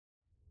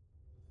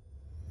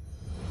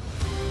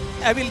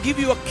I will give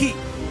you a key.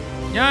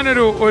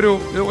 ഞാനൊരു ഒരു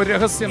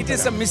രഹസ്യം. It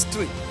is a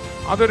mystery.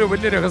 അതൊരു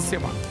വലിയ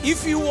രഹസ്യമാണ്. If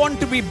you want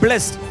to be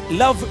blessed,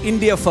 love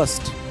India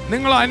first.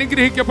 നിങ്ങൾ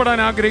അനുഗ്രഹിക്കപ്പെടാൻ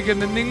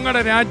ആഗ്രഹിക്കുന്ന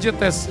നിങ്ങളുടെ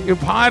രാജ്യത്തെ,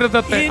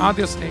 ഭാരതത്തെ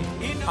ആദ്യം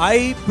സ്നേഹിക്കുക. I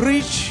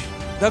preach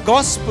the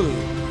gospel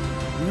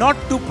not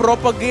to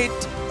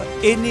propagate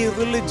any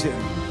religion.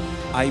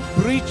 I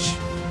preach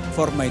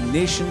for my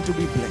nation to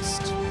be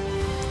blessed.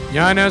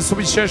 ഞാൻ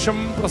സുവിശേഷം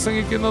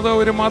പ്രസംഗിക്കുന്നത്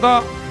ഒരു മത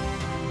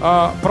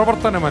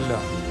പ്രവർത്തനമല്ല,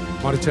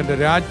 മറിച്ച് എൻ്റെ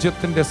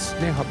രാജ്യത്തിൻ്റെ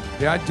സ്നേഹം,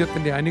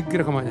 രാജ്യത്തിൻ്റെ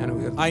അനുഗ്രഹമാണ് ഞാൻ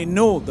ഉയർത്തുന്നത്. I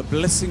know the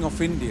blessing of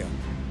India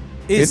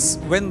is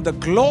when the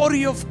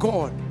glory of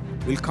God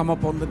will come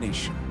upon the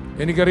nation.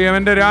 എനിക്കറിയാം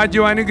എൻ്റെ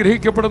രാജ്യം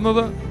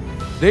അനുഗ്രഹിക്കപ്പെടുന്നത്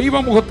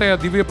ദൈവമുഖത്തെ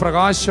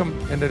ദിവ്യപ്രകാശം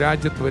എൻ്റെ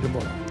രാജ്യത്ത്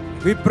വരുമ്പോൾ.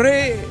 We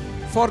pray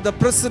for the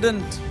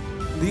president,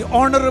 the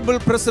honorable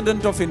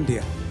president of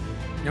India.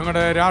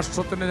 ഞങ്ങളുടെ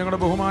രാഷ്ട്രത്തിന്റെ, ഞങ്ങളുടെ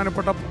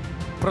ബഹുമാനപ്പെട്ട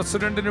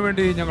പ്രസിഡന്റിന്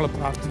വേണ്ടി ഞങ്ങൾ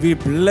പ്രാർത്ഥിക്കുന്നു. We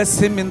bless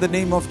him in the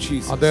name of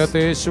Jesus. അദ്ദേഹത്തെ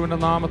യേശുവിന്റെ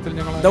നാമത്തിൽ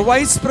ഞങ്ങൾ. The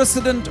vice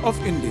president of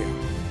India.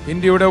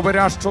 ഇന്ത്യയുടെ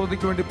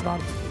ഉപരാഷ്ട്രപതിക്ക് വേണ്ടി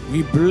പ്രാർത്ഥിക്കുന്നു.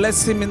 We bless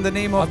him in the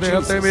name of Jesus.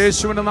 അദ്ദേഹത്തെ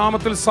യേശുവിന്റെ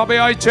നാമത്തിൽ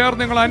സഭയായി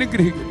ചേർന്ന് ഞങ്ങൾ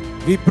അനുഗ്രഹിക്കുന്നു.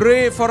 We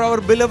pray for our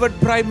beloved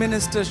Prime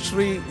Minister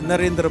Shri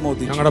Narendra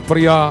Modi. ഞങ്ങളുടെ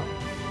പ്രിയ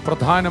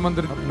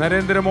പ്രധാനമന്ത്രി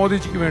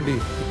നരേന്ദ്രമോദിജിക്ക് വേണ്ടി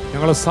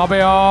ഞങ്ങൾ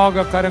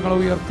സഭയാകെ കരങ്ങൾ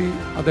ഉയർത്തി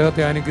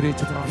അദ്ദേഹത്തെ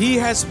അനുഗ്രഹിച്ചു പ്രാർത്ഥിക്കുന്നു. He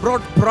has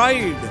brought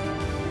pride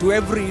to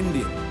every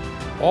Indian.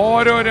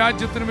 ഓരോ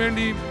രാജ്യത്തിനു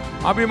വേണ്ടി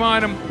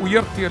അഭിമാനം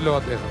ഉയർത്തിയല്ലോ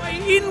അദ്ദേഹം.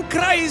 In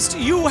Christ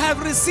you have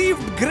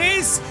received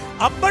grace,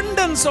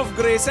 abundance of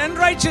grace and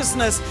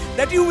righteousness,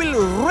 that you will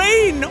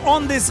reign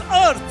on this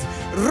earth,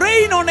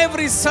 reign on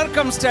every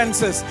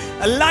circumstances,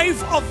 a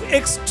life of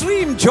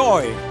extreme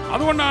joy.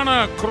 അതുകൊണ്ടാണ്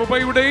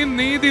കൃപയുടെയും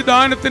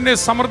നീതിദാനത്തിന്റെ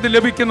സമൃദ്ധി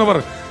ലഭിക്കുന്നവർ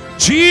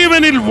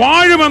ജീവനിൽ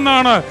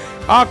വാഴുമെന്നാണ്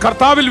ആ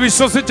കർത്താവിൽ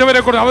വിശ്വസിച്ചവരെ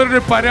കുറിച്ച്.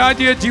 അവരുടെ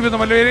പരാജയ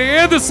ജീവിതമല്ല,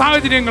 ഏത്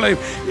സാഹചര്യങ്ങളെയും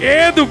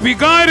ഏത്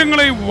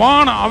വികാരങ്ങളെയും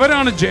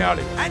അവരാണ്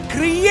ജയാളി. And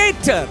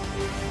Creator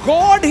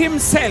God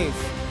himself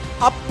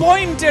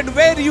appointed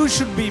where you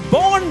should be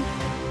born,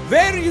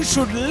 where you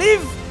should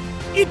live.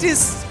 It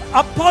is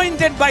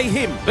appointed by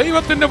him.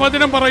 ദൈവത്തിന്റെ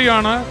വചനം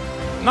പറയാണ്,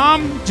 നാം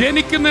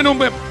ജനിക്കുന്നതിന്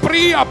മുമ്പേ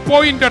പ്രീ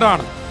അപ്പോയിന്റഡ്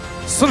ആണ്.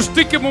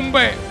 സൃഷ്ടിക്ക്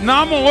മുമ്പേ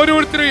നാം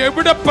ഓരോരുത്തരും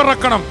എവിടെ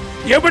പിറക്കണം,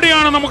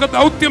 എവിടെയാണ് നമുക്ക്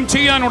ദൗത്യം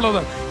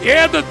ചെയ്യാനുള്ളത്,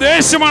 ഏത്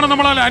ദേശമാണ്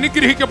നമ്മളാൽ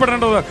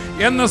അനുഗ്രഹിക്കപ്പെടേണ്ടത്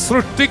എന്ന്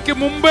സൃഷ്ടിക്ക്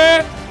മുമ്പേ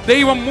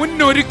ദൈവം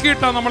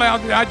മുന്നൊരുക്കിയിട്ടാണ് നമ്മളെ ആ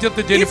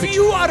രാജ്യത്ത് ജനിപ്പിച്ചത്. If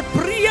you are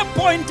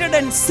pre-appointed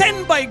and sent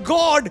by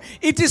God,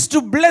 it is to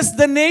bless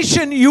the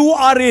nation you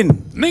are in.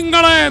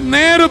 നിങ്ങളെ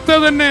നേരത്തെ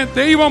തന്നെ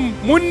ദൈവം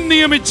മുൻ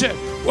നിയമിച്ച്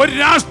ഒരു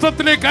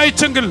രാഷ്ട്രത്തിലേക്ക്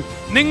അയച്ചെങ്കിൽ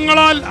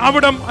നിങ്ങളാൽ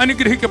അവിടം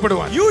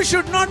അനുഗ്രഹിക്കപ്പെടുവാൻ. You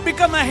should not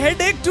become a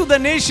headache to the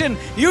nation.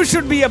 You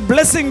should be a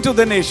blessing to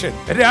the nation.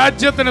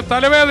 രാജ്യത്തിന്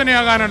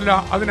തലവേദനയാകാനല്ല,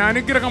 അതിന്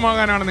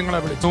അനുഗ്രഹമാകാനാണ് നിങ്ങളെ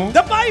വിളിച്ചത്.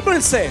 The Bible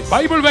says,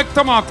 ബൈബിൾ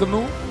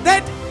വ്യക്തമാക്കുന്നു,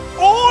 that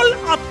all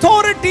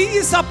authority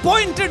is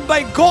appointed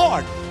by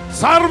God.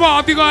 സർവ്വ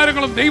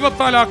അധികാരങ്ങളും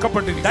ദൈവത്താൽ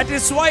ആക്കപ്പെട്ടിരിക്കുന്നു. That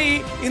is why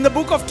in the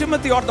book of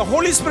Timothy, or the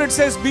Holy Spirit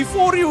says,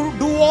 before you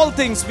do all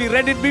things, we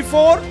read it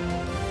before,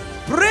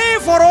 pray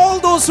for all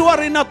those who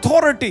are in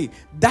authority.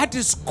 That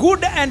is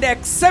good and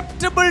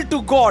acceptable to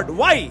God.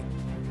 Why?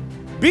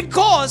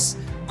 Because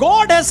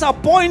God has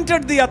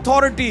appointed the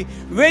authority.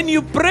 When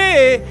you pray,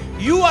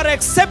 you are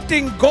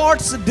accepting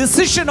God's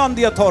decision on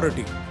the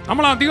authority.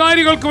 നമ്മൾ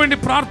അധികാരികൾക്ക് വേണ്ടി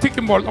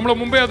പ്രാർത്ഥിക്കുമ്പോൾ, നമ്മൾ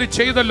മുമ്പേ അത്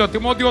ചെയ്തല്ലോ,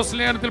 തിമോഥെയോസ്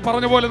ലേഖനത്തിൽ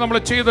പറഞ്ഞ പോലെ നമ്മൾ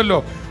ചെയ്തല്ലോ.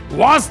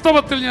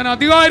 വാസ്തവത്തിൽ ഞാൻ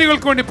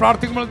അധികാരികൾക്ക് വേണ്ടി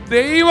പ്രാർത്ഥിക്കുമ്പോൾ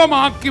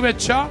ദൈവമാക്കി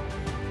വെച്ച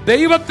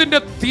ദൈവത്തിന്റെ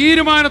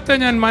തീരുമാനത്തെ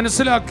ഞാൻ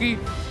മനസ്സിലാക്കി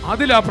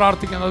അതിലാ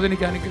പ്രാർത്ഥിക്കുന്നത്.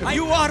 അതെനിക്ക് അനുഗ്രഹം.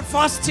 You are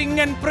fasting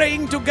and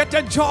praying to get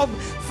a job,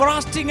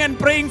 fasting and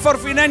praying for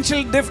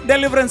financial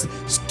deliverance.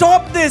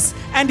 Stop this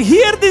and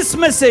hear this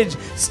message.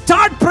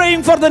 Start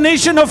praying for the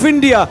nation of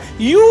India.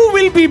 You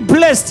will be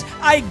blessed,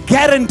 I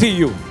guarantee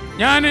you.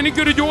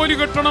 എനിക്കൊരു ജോലി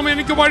കിട്ടണം,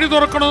 എനിക്ക് വഴി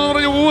തുറക്കണം എന്ന്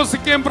പറഞ്ഞ്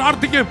ഉപവസിക്കുകയും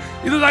പ്രാർത്ഥിക്കുകയും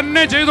ഇത്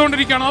തന്നെ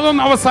ചെയ്തുകൊണ്ടിരിക്കുകയാണ്.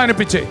 അതൊന്ന്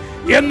അവസാനിപ്പിച്ചേ,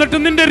 എന്നിട്ട്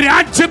നിന്റെ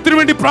രാജ്യത്തിന്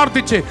വേണ്ടി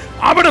പ്രാർത്ഥിച്ചേ,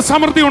 അവിടെ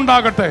സമൃദ്ധി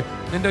ഉണ്ടാകട്ടെ,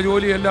 നിന്റെ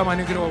ജോലിയെല്ലാം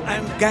അനുഗ്രഹം. I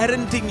am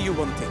guaranteeing you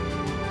one thing.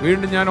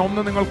 വീണ്ടും ഞാൻ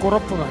ഒന്ന് നിങ്ങൾക്ക്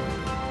ഉറപ്പ് തരാം.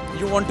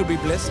 You want to be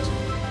blessed?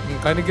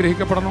 നിങ്ങൾക്ക്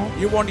അനുഗ്രഹിക്കപ്പെടണോ?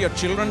 You want your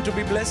children to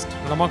be blessed?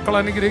 നിങ്ങളുടെ മക്കൾ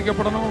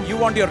അനുഗ്രഹിക്കപ്പെടണോ? You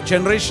want your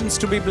generations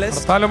to be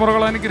blessed?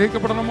 തലമുറകൾ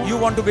അനുഗ്രഹിക്കപ്പെടണമോ? You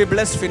want to be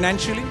blessed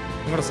financially?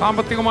 നിങ്ങളുടെ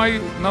സാമ്പത്തികമായി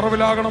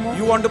നിറവിലാകണമോ?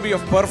 You want to be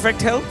of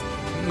perfect health?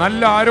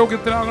 നല്ല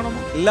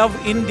ആരോഗ്യത്തിലാകണമോ? Love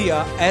India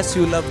as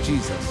you love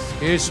Jesus.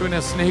 യേശുവിനെ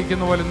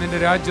സ്നേഹിക്കുന്ന പോലെ നിന്റെ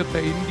രാജ്യത്തെ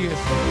ഇന്ത്യയെ.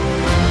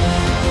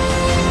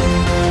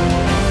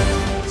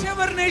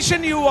 Whichever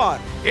nation you are,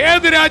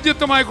 ഏത്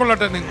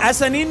രാജ്യത്തുമായിക്കൊള്ളട്ടെ നിങ്ങൾ. As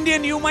an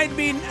Indian, you might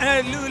be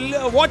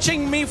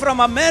watching me from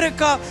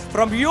America,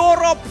 from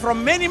Europe, from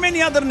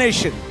many other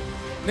nations.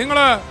 നിങ്ങൾ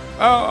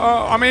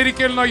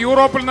അമേരിക്കയിൽ നിന്നോ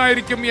യൂറോപ്പിൽ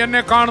നിന്നായിരിക്കും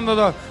എന്നെ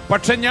കാണുന്നത്.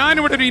 പക്ഷെ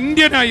ഞാനിവിടെ ഒരു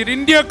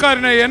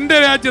ഇന്ത്യക്കാരനായി എൻ്റെ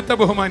രാജ്യത്തെ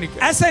ബഹുമാനിക്കും.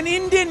 As an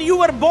Indian, you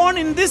were born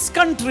in this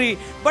country,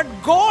 but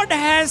God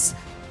has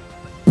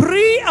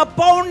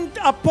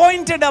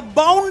appointed a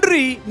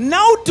boundary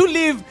now to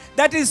live.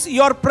 That is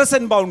your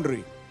present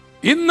boundary.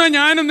 ഇന്ന്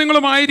ഞാനും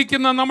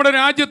നിങ്ങളുമായിരിക്കുന്ന നമ്മുടെ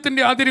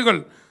രാജ്യത്തിന്റെ അതിരുകൾ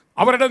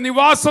അവരുടെ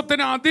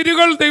നിവാസത്തിന്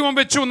അതിരുകൾ ദൈവം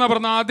വെച്ചു എന്ന്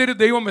പറഞ്ഞ അതിര്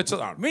ദൈവം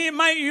വെച്ചതാണ്.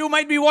 You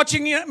might be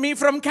watching me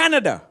from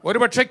Canada.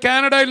 ഒരുപക്ഷെ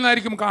കാനഡയിൽ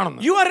നിന്നായിരിക്കും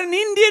കാണുന്നത്. You are an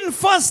Indian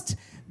first,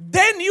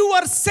 then you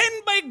are sent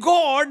by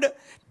God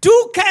to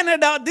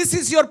Canada. This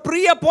is your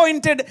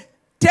pre-appointed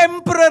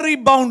temporary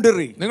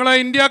boundary. നിങ്ങൾ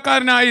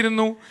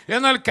ഇന്ത്യക്കാരനായിരുന്നു,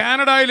 എന്നാൽ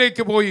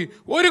കാനഡയിലേക്ക് പോയി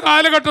ഒരു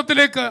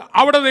കാലഘട്ടത്തിലേക്ക്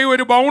അവിടെ ദൈവം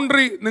ഒരു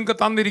ബൗണ്ടറി നിങ്ങൾക്ക്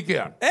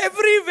തന്നിരിക്കുകയാണ്.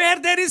 Everywhere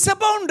there is a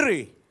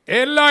boundary.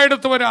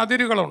 എല്ലായിടത്തും ഒരു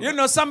അതിരുകളുണ്ട്. You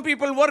know, some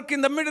people work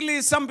in the Middle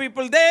East, some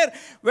people there,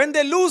 when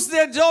they lose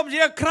their job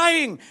they are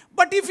crying.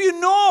 But if you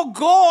know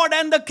God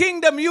and the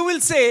kingdom, you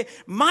will say,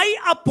 my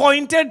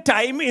appointed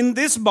time in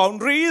this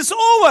boundary is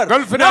over.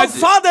 Now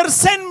Father,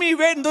 send me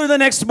into the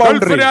next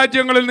boundary. Gulf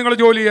രാജ്യങ്ങളിൽ നിങ്ങൾ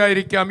ജോലി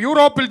ചെയ്യായിരിക്കാം,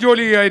 യൂറോപ്പിൽ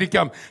ജോലി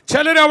ചെയ്യായിരിക്കാം.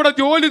 ചിലർ അവിടെ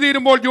ജോലി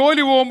തീരുമ്പോൾ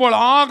ജോലി പോകുമ്പോൾ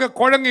ആകെ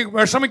കുഴങ്ങി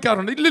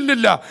വിഷമിക്കാറുണ്ട്.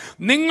 ഇല്ലില്ല,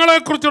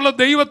 നിങ്ങളെക്കുറിച്ചുള്ള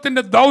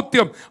ദൈവത്തിന്റെ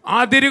ദൗത്യം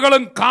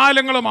അതിരുകളും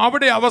കാലങ്ങളും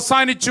അവിടെ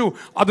അവസാനിച്ചു.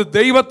 അത്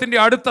ദൈവത്തിന്റെ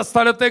അടുത്ത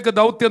സ്ഥലത്തേക്ക്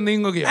ദൗത്യം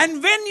നീങ്ങുകയാണ്. And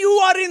when you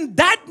are in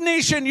that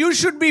nation, you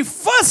should be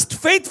first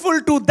faithful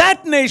to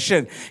that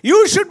nation. You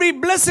should be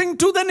blessing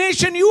to the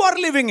nation you are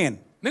living in.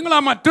 നിങ്ങൾ ആ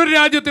മറ്റൊരു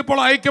രാജ്യത്ത് ഇപ്പോൾ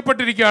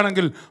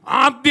അയക്കപ്പെട്ടിരിക്കുകയാണെങ്കിൽ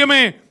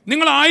ആദ്യമേ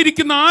നിങ്ങൾ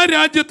ആയിരിക്കുന്ന ആ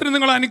രാജ്യത്തിന്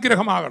നിങ്ങൾ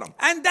അനുഗ്രഹമാകണം.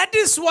 And that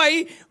is why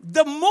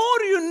the more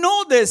you know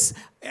this,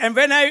 and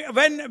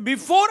when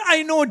before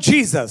I know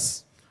Jesus,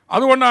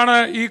 അതുകൊണ്ടാണ്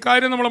ഈ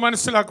കാര്യം നമ്മൾ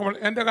മനസ്സിലാക്കുമ്പോൾ,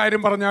 എൻ്റെ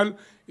കാര്യം പറഞ്ഞാൽ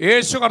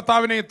യേശു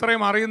കർത്താവിനെ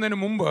ഇത്രയും അറിയുന്നതിന്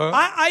മുമ്പ്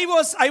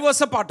I was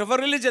a part of a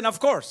religion, of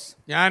course.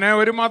 ഞാൻ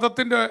ഒരു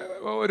മതത്തിന്റെ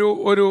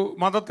ഒരു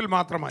മതത്തിൽ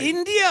മാത്രമായി.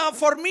 India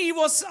for me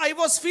I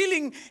was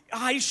feeling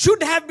I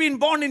should have been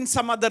born in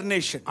some other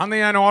nation. അന്ന്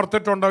ഞാൻ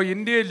ഓർത്തിട്ടുണ്ടോ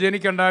ഇന്ത്യയിൽ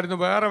ജനിക്കണ്ടായിരുന്നു,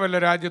 വേറെ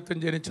വല്ല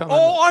രാജ്യത്തും ജനിച്ചാൽ.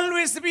 Oh,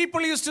 always the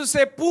people used to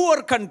say poor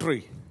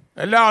country.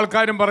 എല്ലാ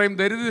ആൾക്കാരും പറയും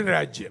ദരിദ്ര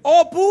രാജ്യം.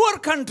 Oh, poor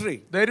country.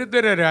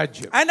 ദരിദ്ര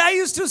രാജ്യം. And I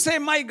used to say,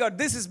 my God,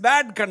 this is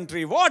bad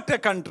country. What a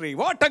country.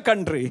 What a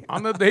country.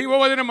 അന്ന്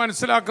ദൈവവചനം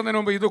മനസ്സിലാക്കുന്നതിന്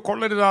മുമ്പ് ഇത്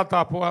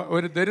കൊള്ളരുതാത്ത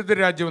ഒരു ദരിദ്ര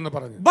രാജ്യം എന്ന്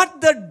പറഞ്ഞു. But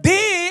the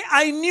day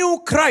I knew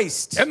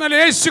Christ, എന്നാൽ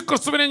യേശു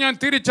ക്രിസ്തുവിനെ ഞാൻ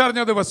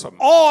തിരിച്ചറിഞ്ഞ ദിവസം,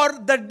 or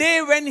the day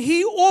when he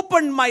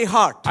opened my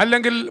heart,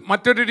 അല്ലെങ്കിൽ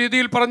മറ്റൊരു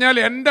രീതിയിൽ പറഞ്ഞാൽ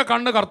എൻ്റെ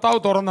കണ്ണ്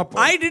കർത്താവ് തുറന്നപ്പോൾ,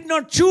 I did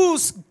not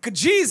choose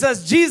Jesus,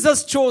 Jesus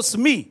chose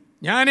me.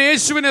 ഞാൻ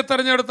യേശുവിനെ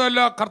തെരഞ്ഞെടുത്തല്ല,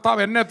 കർത്താവ്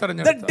എന്നെ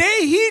തെരഞ്ഞെടുത്തു. The day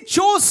he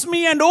chose me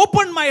and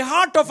opened my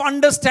heart of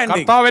understanding,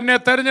 കർത്താവ് എന്നെ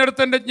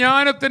തെരഞ്ഞെടുത്ത് എൻ്റെ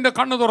ജ്ഞാനത്തിന്റെ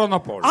കണ്ണ്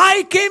തുറന്നപ്പോൾ,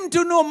 I came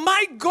to know,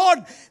 my God,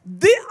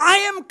 I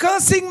am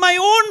cursing my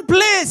own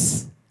place.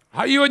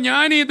 അയ്യോ,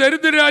 ഞാൻ ഈ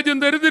ദരിദ്ര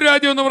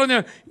രാജ്യം എന്ന് പറഞ്ഞ്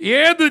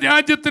ഏത്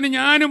രാജ്യത്തിന്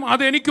ഞാനും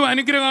അത് എനിക്കും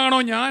അനുഗ്രഹമാണോ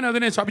ഞാൻ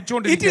അതിനെ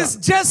ശപിച്ചുകൊണ്ടിരിക്കുകയാണ്. It is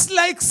just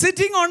like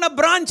sitting on a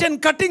branch and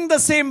cutting the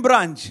same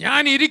branch.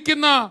 ഞാൻ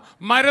ഇരിക്കുന്ന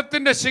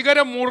മരത്തിന്റെ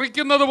ശിഖരം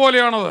മുറിക്കുന്നത്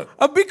പോലെയാണത്.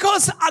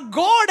 Because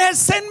God has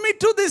sent me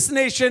to this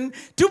nation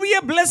to be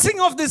a blessing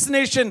of this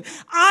nation.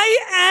 I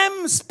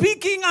am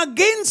speaking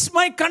against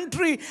my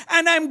country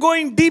and I am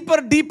going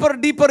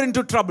deeper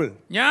into trouble.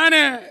 ഞാൻ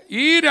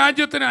ഈ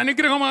രാജ്യത്തിന്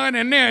അനുഗ്രഹമാകാൻ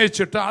എന്നെ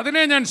അയച്ചിട്ട്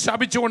അതിനെ ഞാൻ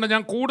ശപിച്ചുകൊണ്ട്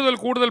ഞാൻ കൂടുതൽ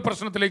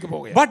പ്രശ്നത്തിലേക്ക്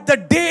പോകുകയാണ്. But the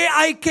day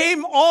I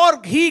came, or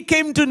he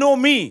came to know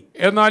me,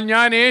 എന്നാൽ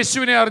ഞാൻ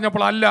യേശുവിനെ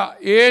അറിഞ്ഞപ്പോൾ അല്ല,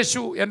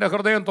 യേശു എൻ്റെ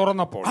ഹൃദയം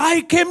തുറന്നപ്പോൾ,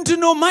 I came to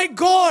know, my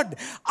God,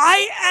 I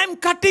am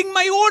cutting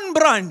my own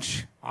branch.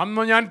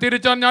 അന്ന് ഞാൻ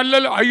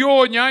തിരിച്ചറിഞ്ഞല്ലോ, അയ്യോ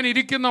ഞാൻ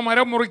ഇരിക്കുന്ന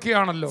മരം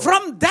മുറിക്കുകയാണല്ലോ.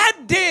 From that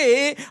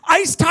day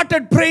I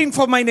started praying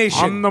for my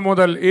nation. അന്ന്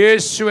മുതൽ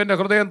യേശു എൻ്റെ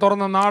ഹൃദയം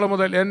തുറന്ന നാൾ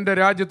മുതൽ എൻ്റെ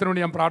രാജ്യത്തിന്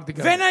വേണ്ടി ഞാൻ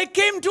പ്രാർത്ഥിക്കുന്നു. When I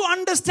came to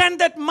understand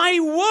that my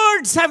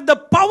words have the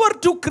power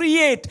to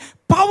create,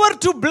 power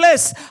to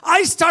bless,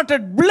 I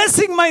started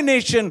blessing my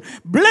nation,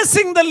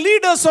 blessing the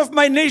leaders of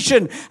my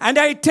nation, and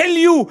I tell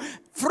you,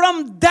 from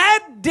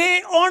that day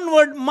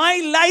onward my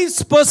life's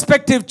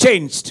perspective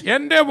changed.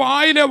 എൻ്റെ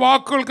വായിലെ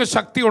വാക്കുകൾക്ക്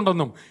ശക്തി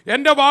ഉണ്ടെന്നും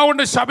എൻ്റെ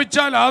വാവുകൊണ്ട്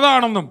ശപിച്ചാൽ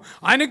അതാണെന്നും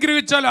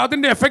അനുഗ്രഹിച്ചാൽ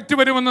അതിൻ്റെ effect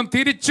വരുമെന്നും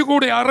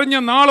തിരിച്ചുകൂടി അറിഞ്ഞ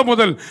നാൾ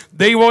മുതൽ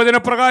ദൈവവചന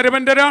പ്രകാരം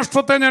എൻ്റെ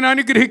രാഷ്ട്രത്തെ ഞാൻ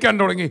അനുഗ്രഹിക്കാൻ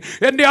തുടങ്ങി,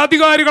 എൻ്റെ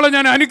അധികാരികളെ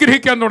ഞാൻ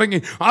അനുഗ്രഹിക്കാൻ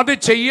തുടങ്ങി. അത്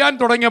ചെയ്യാൻ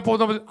തുടങ്ങിയപ്പോൾ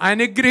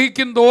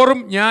അനുഗ്രഹിക്കും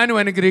തോറും ഞാനും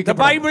അനുഗ്രഹിക്കും.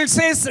 The Bible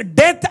says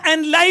death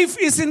and life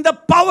is in the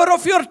power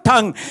of your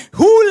tongue.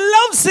 Who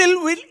loves it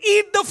will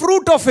eat the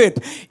fruit of it.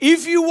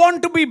 If you want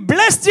to be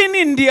blessed in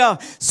India,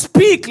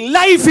 speak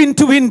life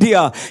into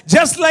India.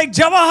 Just like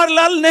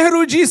Jawaharlal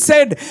Nehru ji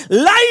said,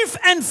 life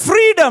and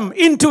freedom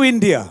into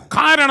India.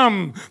 കാരണം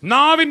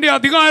നാവിന്റെ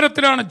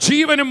അധികാരത്തിലാണ്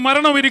ജീവനും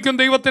മരണവും ഇരിക്കും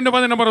ദൈവത്തിന്റെ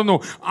വചനം പറയുന്നു.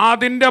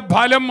 അതിന്റെ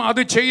ഫലം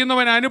അത്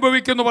ചെയ്യുന്നവൻ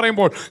അനുഭവിക്കുന്നു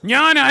പറയുമ്പോൾ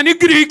ഞാൻ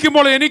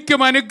അനുഗ്രഹിക്കുമ്പോൾ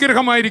എനിക്കും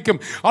അനുഗ്രഹമായിരിക്കും.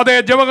 അതെ,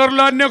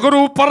 ജവഹർലാൽ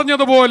നെഹ്റു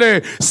പറഞ്ഞതുപോലെ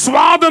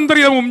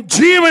സ്വാതന്ത്ര്യവും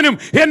ജീവനും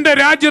എൻ്റെ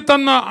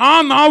രാജ്യത്തെന്ന് ആ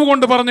നാവ്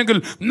കൊണ്ട് പറഞ്ഞെങ്കിൽ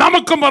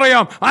നമുക്കും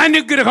പറയാം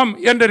അനുഗ്രഹം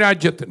എൻ്റെ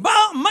രാജ്യത്തിന്.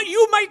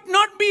 You might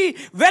not be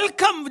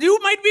welcome, you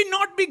might be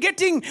not be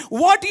getting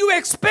what you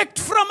expect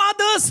from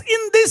others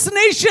in this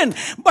nation,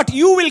 but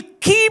you will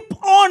keep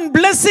on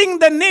blessing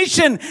the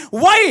nation.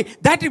 Why?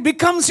 That it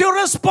becomes your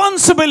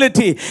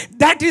responsibility.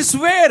 That is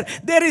where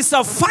there is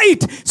a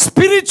fight.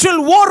 Spiritual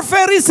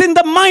warfare is in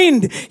the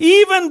mind.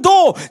 Even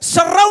though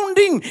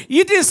surrounding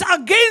it is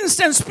against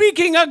and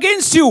speaking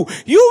against you,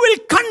 you will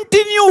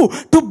continue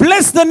to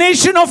bless the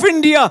nation of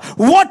India,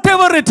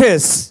 whatever it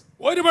is.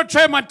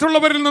 ഒരുപക്ഷെ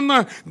മറ്റുള്ളവരിൽ നിന്ന്,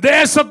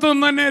 ദേശത്തു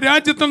നിന്ന് തന്നെ,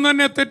 രാജ്യത്തു നിന്ന്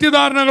തന്നെ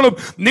തെറ്റിദ്ധാരണകളും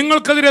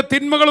നിങ്ങൾക്കെതിരെ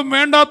തിന്മകളും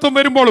വേണ്ടാത്തതും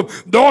വരുമ്പോഴും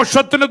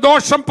ദോഷത്തിന്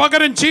ദോഷം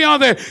പകരം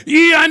ചെയ്യാതെ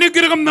ഈ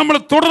അനുഗ്രഹം നമ്മൾ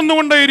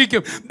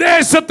തുടർന്നുകൊണ്ടേയിരിക്കും.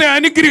 ദേശത്തെ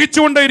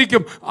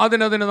അനുഗ്രഹിച്ചുകൊണ്ടേയിരിക്കും.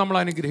 അതിനെ നമ്മൾ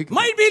അനുഗ്രഹിക്കും.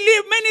 Might we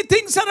live, many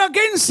things are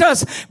against us,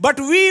 but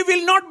we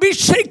will not be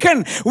shaken.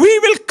 We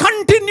will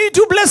continue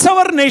to bless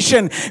our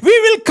nation. We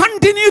will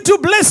continue to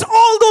bless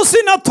all those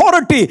in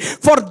authority,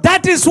 for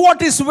that is what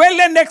is well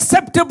and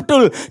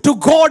acceptable to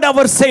God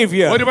our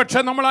Savior.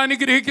 ഒരുപക്ഷെ നമ്മൾ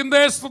അനുഗ്രഹിക്കുന്ന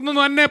ദേശത്തു നിന്ന്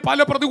തന്നെ പല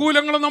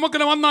പ്രതികൂലങ്ങളും നമുക്ക്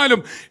വന്നാലും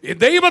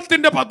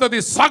ദൈവത്തിന്റെ പദ്ധതി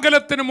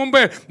സകലത്തിന്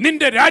മുമ്പേ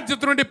നിന്റെ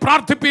രാജ്യത്തിനു വേണ്ടി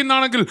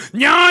പ്രാർത്ഥിപ്പിക്കുന്നാണെങ്കിൽ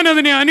ഞാൻ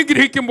അതിനെ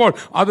അനുഗ്രഹിക്കുമ്പോൾ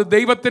അത്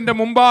ദൈവത്തിന്റെ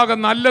മുമ്പാകെ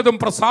നല്ലതും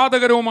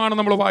പ്രസാദകരവുമാണ്.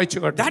 നമ്മൾ വായിച്ചു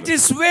കേട്ടു. That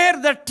is where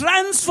the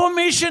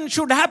transformation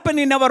should happen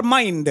in our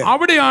mind.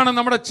 അവിടെയാണ്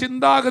നമ്മുടെ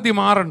ചിന്താഗതി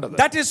മാറേണ്ടത്.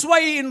 That is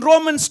why in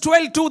Romans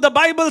 12:2 the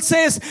Bible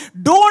says,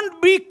 don't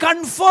be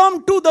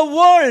conformed to the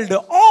world,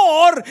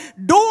 or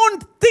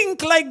don't think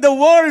like the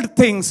world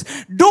thinks.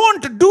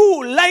 Don't do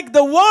like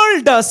the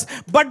world does,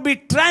 but be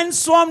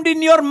transformed in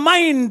your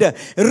mind,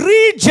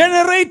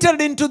 regenerated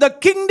into the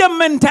kingdom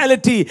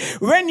mentality.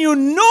 When you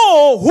know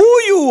who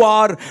you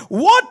are,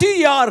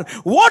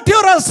 what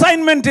your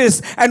assignment is,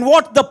 and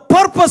what the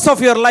purpose of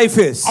your life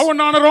is.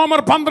 അതുകൊണ്ടാണ് റോമർ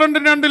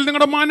 12:2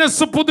 നിങ്ങളുടെ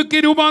മനസ്സ് പുതുക്കി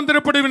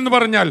രൂപാന്തരപ്പെടുമെന്ന്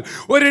പറഞ്ഞാൽ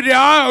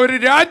ഒരു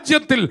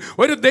രാജ്യത്തിൽ,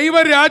 ഒരു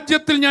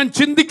ദൈവരാജ്യത്തിൽ ഞാൻ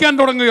ചിന്തിക്കാൻ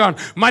തുടങ്ങുകയാണ്.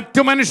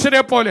 മറ്റു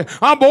മനുഷ്യരെ പോലെ,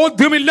 ആ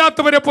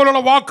ബോധ്യമില്ലാത്തവരെ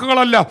പോലുള്ള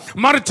വാക്കുകളല്ല,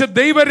 മറിച്ച്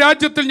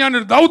ദൈവരാജ്യത്തിൽ ഞാൻ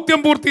ഒരു ദൗത്യം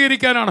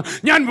പൂർത്തീകരിക്കാനാണ്,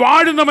 ഞാൻ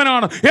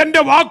വാഴുന്നവനാണ്,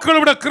 എൻ്റെ വാക്കുകൾ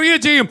ഇവിടെ ക്രിയ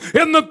ചെയ്യും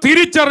എന്ന്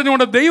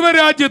തിരിച്ചറിഞ്ഞുകൊണ്ട്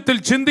ദൈവരാജ്യത്തിൽ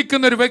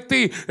ചിന്തിക്കുന്ന ഒരു വ്യക്തി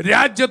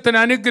രാജ്യത്തിന്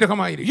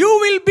അനുഗ്രഹമായിരിക്കും. You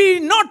will be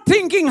not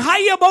thinking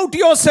high about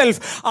yourself.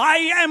 I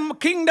am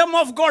kingdom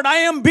of God, I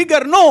am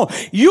bigger. No,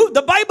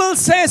 the Bible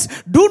says,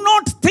 do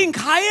not think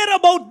higher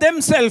about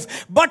themselves,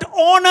 but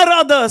honor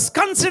others,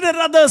 consider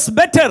others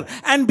better,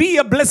 and be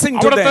a blessing to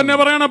them. അവിടെ തന്നെ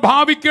പറയണം,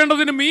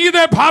 ഭാവിക്കേണ്ടതിന്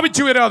മീതെ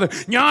ഭാവിച്ചു വരാതെ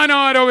ഞാൻ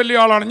ആരോ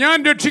വലിയ ആളാണ്, ഞാൻ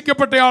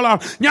രക്ഷിക്കപ്പെട്ട ആളാണ്,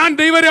 ഞാൻ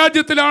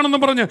ദൈവരാജ്യത്തിലാണെന്ന്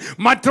പറഞ്ഞ്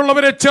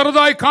മറ്റുള്ളവരെ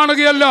ചെറുതായി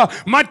കാണുകയല്ല,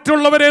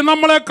 മറ്റുള്ളവരെ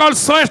നമ്മളെക്കാൾ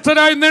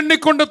ശ്രേഷ്ഠരായി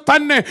എണ്ണിക്കൊണ്ട്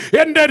തന്നെ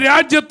എൻ്റെ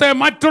രാജ്യത്തെ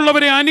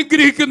മറ്റുള്ളവരെ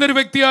അനുഗ്രഹിക്കുന്ന ഒരു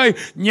വ്യക്തിയായി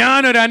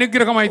ഞാനൊരു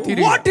അനുഗ്രഹമായി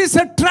തീരും. What is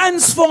a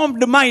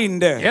transformed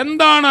mind?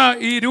 എന്താണ്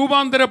ഈ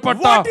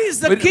രൂപാന്തരപ്പെട്ട What is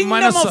the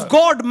kingdom of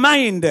God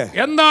mind?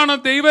 എന്താണ്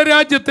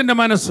ദൈവരാജ്യത്തിന്റെ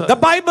മനസ്സ്?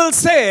 The Bible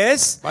says,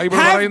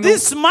 have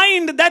this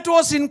mind that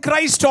was in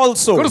Christ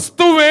also.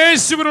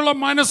 ക്രിസ്തുവേശുവിനുള്ള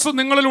മനസ്സ്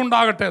നിങ്ങളിൽ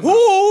ഉണ്ടാകട്ടെ.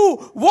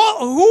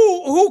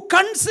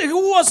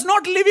 Who was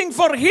not living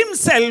for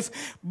himself,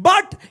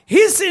 but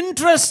his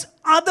interest,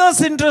 others'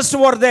 interest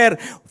were there.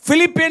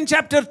 Philippians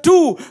chapter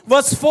 2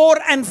 verse 4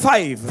 and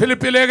 5.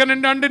 Philippi ലേഖനം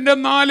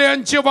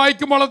 2:4-5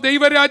 വായിക്കുമ്പോൾ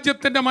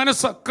ദൈവരാജ്യത്തിന്റെ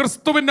മനസ്സ്,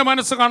 ക്രിസ്തുവിന്റെ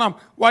മനസ്സ് കാണാം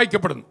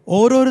വായിക്കപ്പെടുന്നു.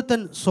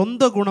 ഓരോരുത്തൻ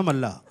സ്വന്തം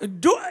ഗുണമല്ല,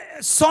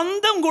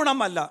 സ്വന്തം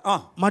ഗുണമല്ല,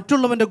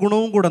 മറ്റുള്ളവന്റെ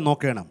ഗുണവും കൂടെ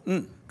നോക്കണം.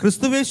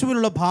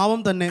 ക്രിസ്തുവേശുവിലുള്ള ഭാവം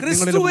തന്നെ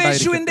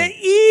ക്രിസ്തുവേശുവിന്റെ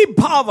ഈ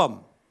ഭാവം,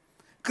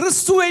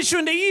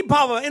 ക്രിസ്തുവേശുവിന്റെ ഈ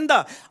ഭാവം എന്താ?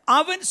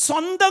 അവൻ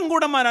സ്വന്തം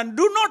ഗുണമാണ്.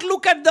 Do not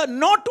look at the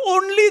not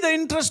only the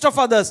interest of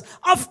others.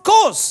 Of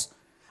course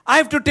I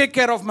have to take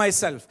care of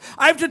myself.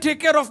 I have to take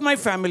care of my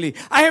family.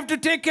 I have to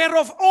take care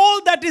of all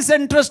that is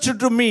entrusted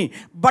to me.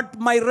 But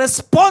my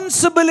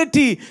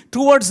responsibility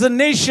towards the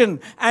nation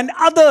and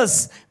others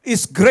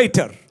is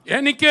greater.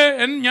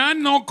 ഞാൻ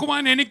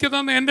നോക്കുവാൻ എനിക്ക്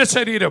തന്ന എൻ്റെ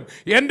ശരീരം,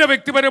 എൻ്റെ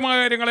വ്യക്തിപരമായ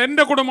കാര്യങ്ങൾ,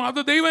 എൻ്റെ കുടുംബം, അത്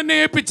ദൈവം എന്നെ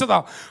ഏൽപ്പിച്ചതാ.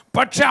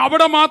 പക്ഷെ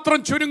അവിടെ മാത്രം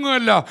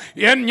ചുരുങ്ങുകയല്ല,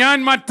 ഞാൻ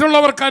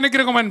മറ്റുള്ളവർക്ക്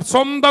അനുഗ്രഹമാൻ,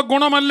 സ്വന്തം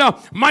ഗുണമല്ല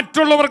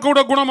മറ്റുള്ളവർക്ക്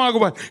കൂടെ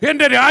ഗുണമാകുവാൻ,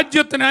 എൻ്റെ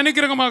രാജ്യത്തിന്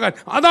അനുഗ്രഹമാകാൻ.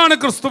 അതാണ്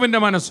ക്രിസ്തുവിന്റെ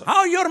മനസ്സ്.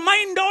 How your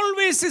mind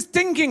always is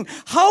thinking,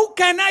 how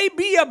can I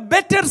be a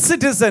better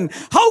citizen?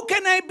 How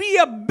can I be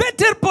a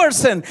better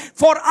person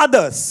for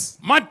others?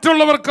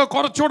 മറ്റുള്ളവർക്ക്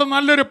കുറച്ചുകൂടെ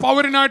നല്ലൊരു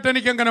പൗരനായിട്ട്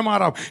എനിക്ക് എങ്ങനെ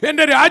മാറാം,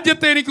 എൻ്റെ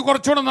രാജ്യത്തെ എനിക്ക്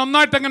കുറച്ചുകൂടെ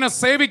നന്നായിട്ട് എങ്ങനെ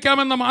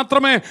സേവിക്കാമെന്ന്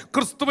മാത്രമേ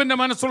ക്രിസ്തുവിന്റെ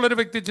മനസ്സുള്ള ഒരു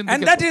വ്യക്തി ചിന്തിക്കൂ.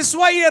 And that is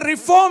why a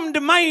reformed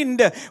mind,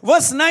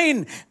 verse 9,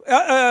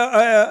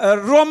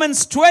 Romans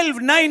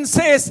 12:9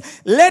 says,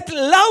 let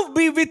love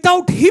be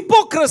without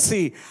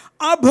hypocrisy.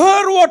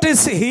 Abhor what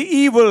is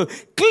evil,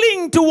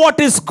 cling to what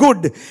is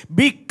good,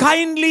 be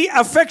kindly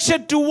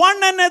affectionate to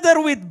one another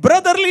with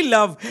brotherly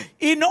love,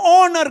 in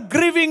honor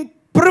giving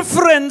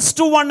preference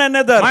to one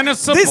another.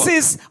 This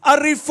is a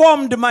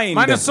reformed mind.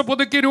 മനസ്സ്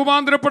പുതുക്കി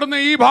രൂപാന്തരപ്പെടുന്ന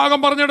ഈ ഭാഗം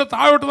പറഞ്ഞിട്ട്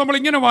താഴോട്ട് നമ്മൾ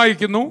ഇങ്ങനെ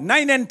വായിക്കുന്നു.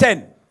 9 and 10.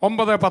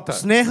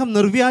 9-10. സ്നേഹം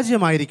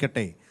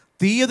നിർവ്യാജ്യമായിരിക്കട്ടെ,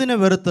 തീയതിനെ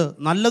വെറുത്ത്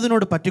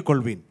നല്ലതിനോട്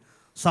പറ്റിക്കൊള്ളുവിൻ.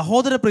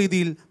 സഹോദര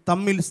പ്രീതിയിൽ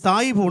തമ്മിൽ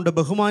സ്ഥായി പൂണ്ട്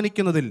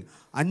ബഹുമാനിക്കുന്നതിൽ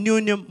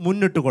അന്യോന്യം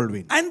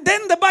മുന്നിട്ടുകൊള്ളുവിൻ. And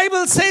then the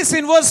Bible says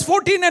in verse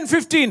 14 and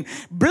 15,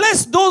 bless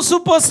those who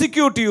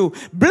persecute you,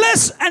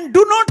 bless and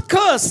do not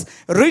curse,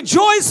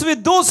 rejoice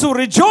with those who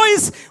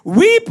rejoice,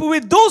 weep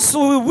with those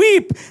who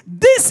weep.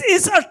 This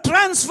is a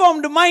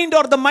transformed mind,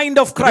 or the mind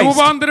of Christ.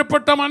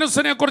 രൂപാന്തരപ്പെട്ട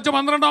മനസ്സിനെ കുറിച്ച്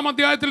 12-ാം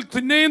അധ്യായത്തിൽ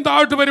പിന്നെയും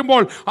താഴ്ത്തു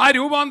വരുമ്പോൾ ആ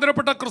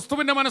രൂപാന്തരപ്പെട്ട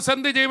ക്രിസ്തുവിന്റെ മനസ്സ്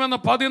എന്ത് ചെയ്യുമെന്ന്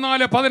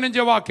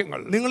 14-15 വാക്യങ്ങൾ.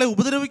 നിങ്ങളെ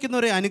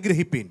ഉപദ്രവിക്കുന്നവരെ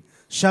അനുഗ്രഹിപ്പീൻ,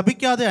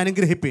 ശപിക്കാതെ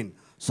അനുഗ്രഹിപ്പീൻ,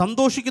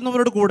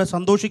 സന്തോഷിക്കുന്നവരോട് കൂടെ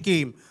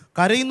സന്തോഷിക്കുകയും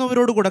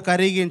കരയുന്നവരോട് കൂടെ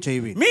കരയുകയും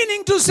ചെയ്യുവിൻ.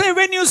 Meaning to say,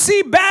 when you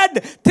see bad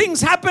things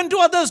happen to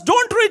others,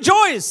 don't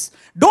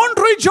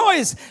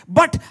rejoice,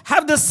 but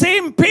have the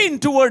same pain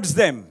towards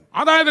them.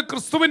 അതായത്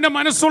ക്രിസ്തുവിന്റെ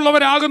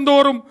മനസ്സുള്ളവരാകും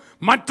തോറും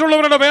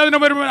മറ്റുള്ളവരുടെ വേദന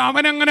വരുമ്പോൾ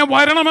അവനങ്ങനെ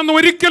വരണമെന്ന്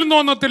ഒരിക്കലും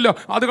തോന്നത്തില്ല.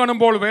 അത്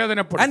കാണുമ്പോൾ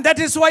വേദനപ്പെടും. And that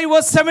is why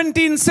verse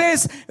 17 says,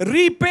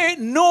 repay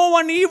no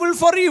one evil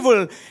for evil.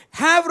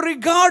 Have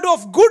regard of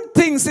good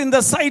things in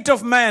the sight of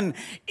man.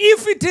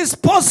 If it is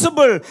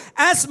possible,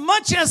 as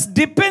much as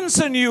depends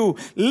on you,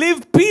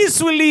 live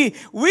peacefully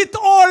with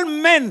all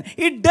men.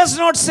 It does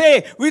not say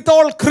with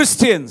all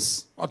Christians.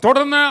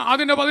 തുടർന്ന്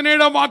അതിന്റെ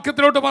 17-ാം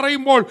വാക്യത്തിലോട്ട്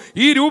പറയുമ്പോൾ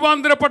ഈ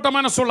രൂപാന്തരപ്പെട്ട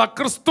മനസ്സുള്ള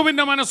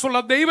ക്രിസ്തുവിന്റെ മനസ്സുള്ള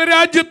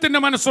ദൈവരാജ്യത്തിന്റെ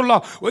മനസ്സുള്ള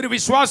ഒരു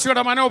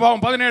വിശ്വാസിയുടെ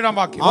മനോഭാവം 17-ാം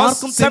വാക്യം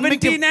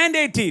 17 and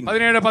 18.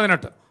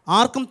 17-18.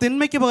 ആർക്കും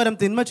തിന്മയ്ക്ക് പകരം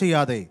തിന്മ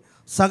ചെയ്യാതെ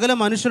സകല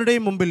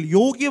മനുഷ്യരുടെയും മുമ്പിൽ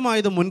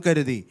യോഗ്യമായത്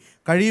മുൻകരുതി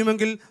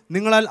കഴിയുമെങ്കിൽ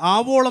നിങ്ങളാൽ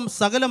ആവോളം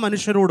സകല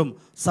മനുഷ്യരോടും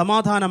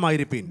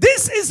സമാധാനമായിരിപ്പീൻ.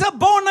 This is a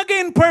born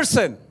again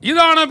person.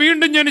 ഇതാണ്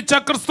വീണ്ടും ജനിച്ച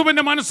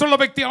ക്രിസ്തുവിന്റെ മനസ്സുള്ള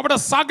വ്യക്തി. അവിടെ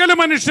സകല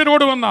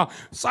മനുഷ്യരോട് വന്ന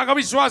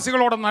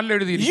സഹവിശ്വാസികളോട് നല്ല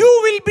എഴുതി.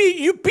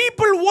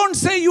 People won't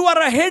say you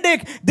are a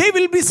headache. They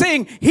will be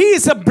saying he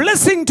is a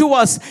blessing to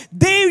us.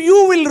 You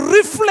will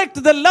reflect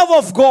the love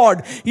of God.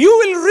 You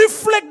will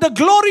reflect the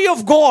glory of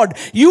God.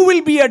 You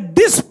will be a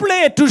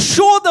display to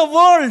show the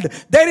world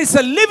there is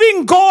a living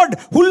God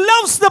who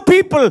loves the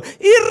people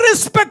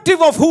irrespective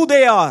of who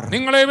they are.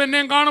 നിങ്ങളെ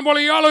എന്നെയും കാണുമ്പോൾ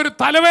ഇയാൾ ഒരു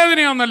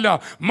തലവേദനയാണെന്നല്ല,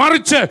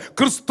 മറിച്ച്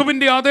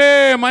ക്രിസ്തുവിന്റെ അതേ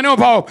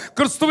മനോഭാവം,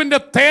 ക്രിസ്തുവിന്റെ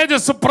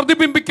തേജസ്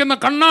പ്രതിബിംബിക്കുന്ന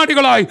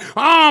കണ്ണാടികളായി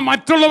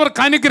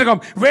മറ്റുള്ളവർക്ക് അനുഗ്രഹം,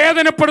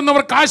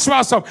 വേദനപ്പെടുന്നവർക്ക്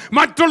ആശ്വാസം,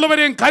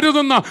 മറ്റുള്ളവരെയും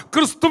കരുതുന്ന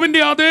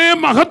ക്രിസ്തുവിന്റെ അതേ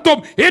മഹത്വം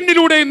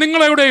എന്നിലൂടെയും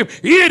നിങ്ങളുടെയും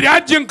ഈ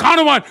രാജ്യം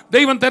കാണുവാൻ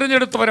ദൈവം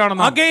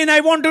തെരഞ്ഞെടുത്തവരാണെന്ന്. Again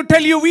I want to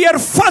tell you, we are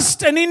first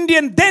an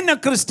Indian, then a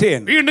Christian.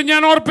 വീണ്ടും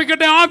ഞാൻ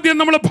ഓർപ്പിക്കട്ടെ, ആദ്യം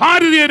നമ്മൾ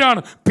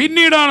ഭാരതീയരാണ്,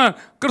 പിന്നീടാണ്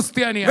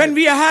ക്രിസ്ത്യാനി. When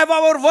we have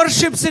our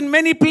worships in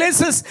many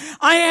places,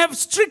 I have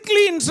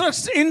strictly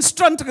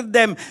instructed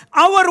them,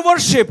 our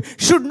worship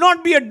should not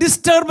be a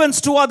disturbance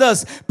to others.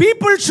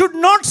 People should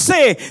not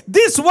say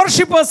these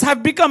worshippers have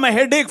become a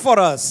headache for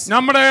us.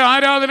 നമ്മുടെ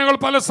ആരാധനകൾ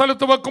പല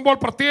സ്ഥലത്ത് വെക്കുമ്പോൾ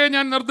പ്രത്യേകം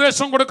ഞാൻ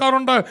നിർദ്ദേശം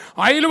കൊടുക്കാറുണ്ട്,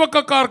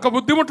 അയൽവക്കക്കാർക്ക്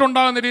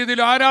ബുദ്ധിമുട്ടുണ്ടാകുന്ന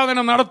രീതിയിൽ ആരാധന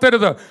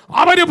നടത്തരുത്.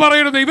 അവര്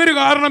പറയരുത് ഇവര്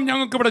കാരണം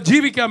ഞങ്ങൾക്ക് ഇവിടെ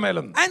ജീവിക്കാൻ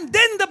മേലെന്ന്. And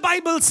then the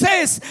Bible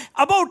says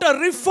about a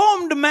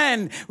reformed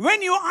man, when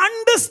you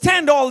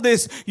understand all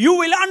this, you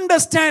will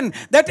understand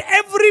that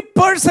every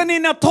person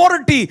in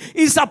authority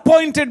is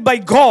appointed by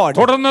God.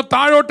 തുടർന്ന്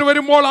താഴോട്ട്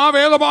വരുമ്പോൾ ആ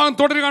വേദഭാഗം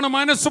തുടരുകയാണ്.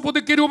 മനസ്സ്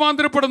പുതുക്കി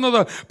രൂപാന്തരപ്പെടുന്നത്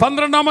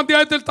 12-ാം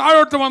അധ്യായത്തിൽ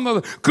താഴോട്ട് വന്നത്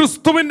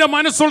ക്രിസ്തുവിന്റെ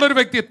മനസ്സുള്ള ഒരു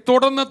വ്യക്തി.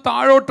 തുടർന്ന്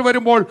താഴോട്ട്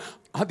വരുമ്പോൾ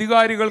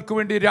അധികാരികൾക്ക്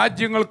വേണ്ടി,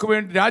 രാജ്യങ്ങൾക്ക്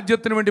വേണ്ടി,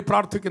 രാജ്യത്തിന് വേണ്ടി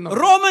പ്രാർത്ഥിക്കുന്നു.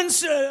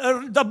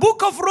 The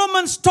book of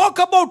Romans talk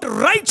about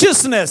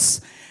righteousness.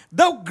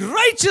 The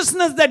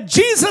righteousness that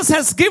Jesus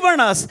has given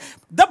us,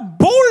 the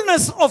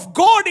boldness of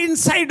God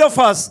inside of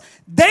us.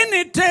 Then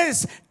it is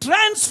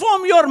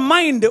transform your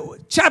mind.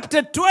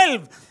 Chapter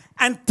 12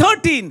 and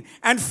 13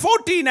 and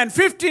 14 and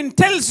 15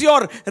 tells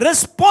your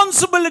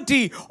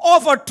responsibility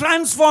of a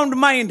transformed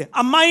mind,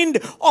 a mind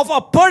of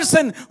a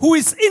person who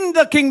is in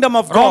the kingdom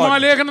of God.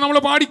 റോമാലേഖനം നമ്മൾ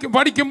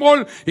പഠിക്കുമ്പോൾ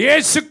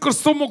യേശു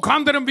ക്രിസ്തു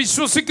മുഖാന്തരം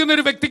വിശ്വസിക്കുന്ന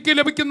ഒരു വ്യക്തിക്ക്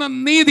ലഭിക്കുന്ന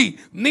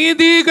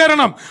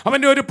നീതീകരണം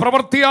അവന്റെ ഒരു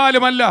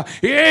പ്രവൃത്തിയാലുമല്ല,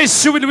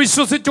 യേശുവിൽ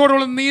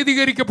വിശ്വസിച്ചോടുള്ള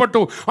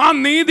നീതീകരിക്കപ്പെട്ടു. ആ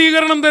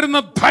നീതീകരണം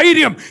തരുന്ന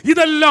ധൈര്യം,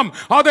 ഇതെല്ലാം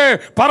അത്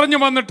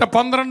പറഞ്ഞു വന്നിട്ട്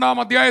 12-ാം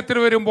അധ്യായത്തിൽ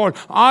വരുമ്പോൾ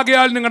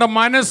ആകയാൽ നിങ്ങളുടെ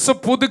മനസ്സ്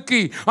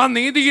പുതുക്കി ആ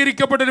നീതീകരിക്കപ്പെട്ട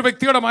ഒരു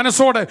വ്യക്തിയുടെ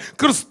മനസ്സോടെ,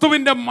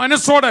 ക്രിസ്തുവിന്റെ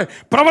മനസ്സോടെ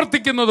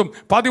പ്രവർത്തിക്കുന്നതും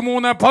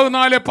 13,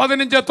 14,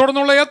 15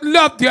 തുടർന്നുള്ള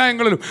എല്ലാ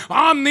അധ്യായങ്ങളിലും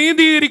ആ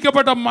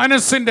നീതീകരിക്കപ്പെട്ട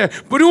മനസ്സിന്റെ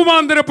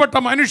രൂപാന്തരപ്പെട്ട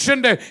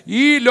മനുഷ്യന്റെ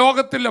ഈ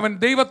ലോകത്തിൽ അവൻ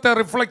ദൈവത്തെ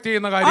റിഫ്ലക്ട്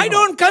ചെയ്യുന്ന കാര്യം. I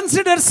don't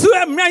consider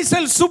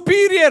myself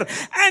superior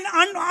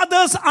and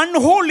others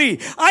unholy.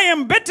 I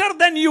am better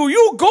than you.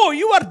 You go,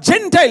 you are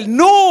Gentile.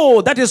 No,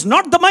 that is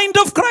not the mind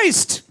of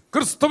Christ.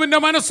 ക്രിസ്തുവിന്റെ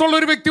മനസ്സുള്ള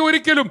ഒരു വ്യക്തി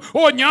ഒരിക്കലും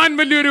ഞാൻ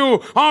വലിയൊരു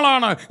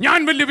ആളാണ്, ഞാൻ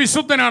വലിയ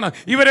വിശുദ്ധനാണ്,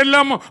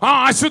 ഇവരെല്ലാം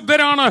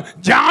അശുദ്ധരാണ്,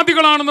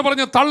 ജാതികളാണെന്ന്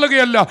പറഞ്ഞ്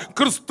തള്ളുകയല്ല.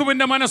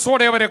 ക്രിസ്തുവിന്റെ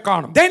മനസ്സോടെ അവരെ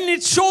കാണും. Then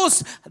it shows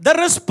the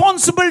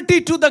responsibility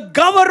to the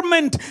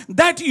government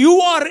that you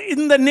are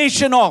in the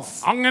nation of.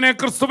 അങ്ങനെ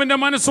ക്രിസ്തുവിന്റെ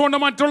മനസ്സുകൊണ്ട്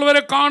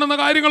മറ്റുള്ളവരെ കാണുന്ന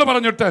കാര്യങ്ങൾ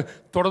പറഞ്ഞിട്ട്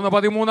തുടർന്ന്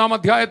 13-ാം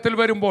അധ്യായത്തിൽ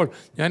വരുമ്പോൾ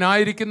ഞാൻ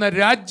ആയിരിക്കുന്ന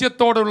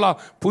രാജ്യത്തോടുള്ള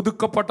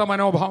പുതുക്കപ്പെട്ട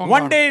മനോഭാവം.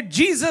 One day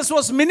Jesus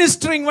was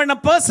ministering when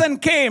a person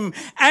came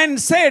and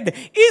said,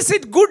 is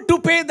it good to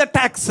pay the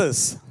taxes?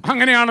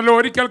 അങ്ങനെയാണല്ലോ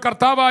ഒരിക്കൽ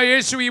കർത്താവായ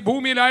യേശു ഈ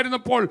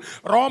ഭൂമിയിലായിരുന്നപ്പോൾ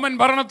റോമൻ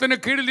ഭരണത്തിന്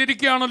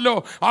കീഴിലിരിക്കുകയാണല്ലോ.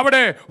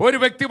 അവിടെ ഒരു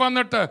വ്യക്തി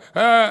വന്നിട്ട്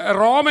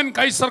റോമൻ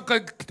കൈസർക്ക്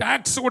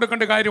ടാക്സ്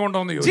കൊടുക്കേണ്ട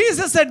കാര്യമുണ്ടോ എന്ന് ചോദിച്ചു.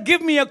 Jesus said,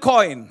 give me a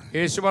coin.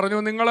 യേശു പറഞ്ഞു,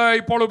 നിങ്ങൾ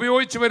ഇപ്പോൾ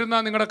ഉപയോഗിച്ചു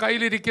വരുന്ന നിങ്ങളുടെ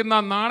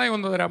കയ്യിലിരിക്കുന്ന നാണയം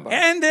ഒന്ന് തരാൻ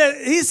പറഞ്ഞു. And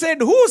he said,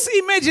 whose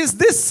image is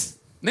this?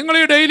 നിങ്ങൾ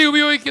ഈ ഡെയിലി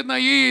ഉപയോഗിക്കുന്ന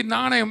ഈ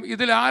നാണയം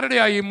ഇതിൽ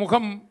ആരുടെയാ ഈ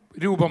മുഖം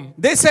രൂപം.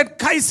 They said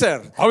Kaiser,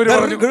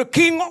 the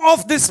king of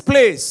this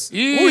place,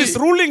 who is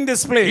ruling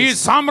this ഈ place.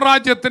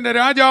 സാമ്രാജ്യത്തിന്റെ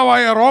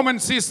രാജാവായ റോമൻ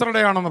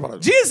സീസറുടെയാണെന്ന്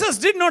പറഞ്ഞു. Jesus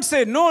did not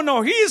say, no,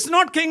 he is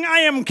not king,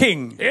 I am king.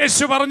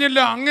 യേശു പറഞ്ഞില്ല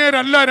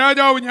അങ്ങേരല്ല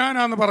രാജാവ്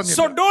ഞാനാന്ന് പറഞ്ഞു.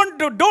 So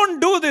don't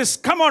do this.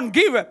 Come on,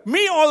 give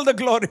me all the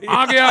glory.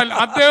 ആകയാൽ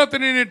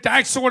അദ്ദേഹത്തിന് ഇനി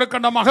ടാക്സ്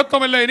കൊടുക്കേണ്ട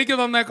മഹത്വമല്ല എനിക്ക്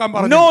തന്നേക്കാൻ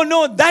പറഞ്ഞു.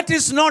 No, that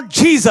is not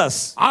Jesus.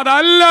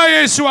 അതല്ല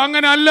യേശു,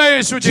 അങ്ങനെ അല്ല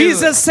യേശു ചെയ്തത്.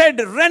 Jesus said,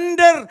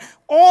 render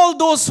all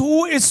those who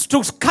is to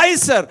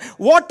Kaiser,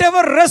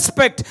 whatever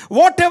respect,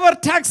 whatever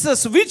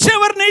taxes,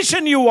 whichever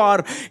nation you are,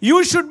 you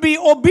should be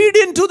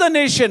obedient to the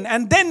nation.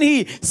 And then he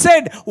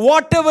said,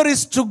 whatever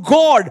is to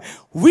God,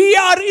 we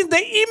are in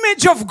the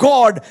image of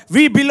God,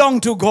 we belong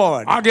to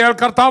God. ആകയാൽ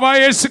കർത്താവായ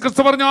യേശു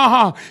ക്രിസ്തു പറഞ്ഞു,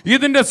 ആഹാ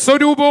ഇതിന്റെ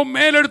സ്വരൂപവും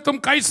മേലെടുത്തും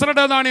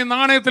കൈസറുടേതാണ് ഈ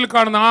നാണയത്തിൽ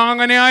കാണുന്നത്.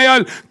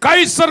 അങ്ങനെയായാൽ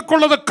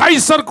കൈസർക്കുള്ളത്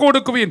കൈസർക്ക്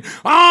കൊടുക്കുവിൻ,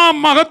 ആ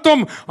മഹത്വം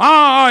ആ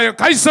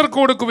കൈസർക്ക്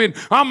കൊടുക്കുവിൻ,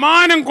 ആ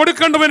മാനം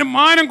കൊടുക്കേണ്ടവന്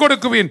മാനം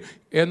കൊടുക്കുവിൻ.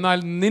 എന്നാൽ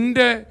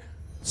നിന്റെ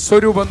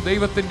സ്വരൂപം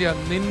ദൈവത്തിൻ്റെ,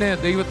 നിന്നെ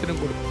ദൈവത്തിനും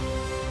കൊടുക്കും.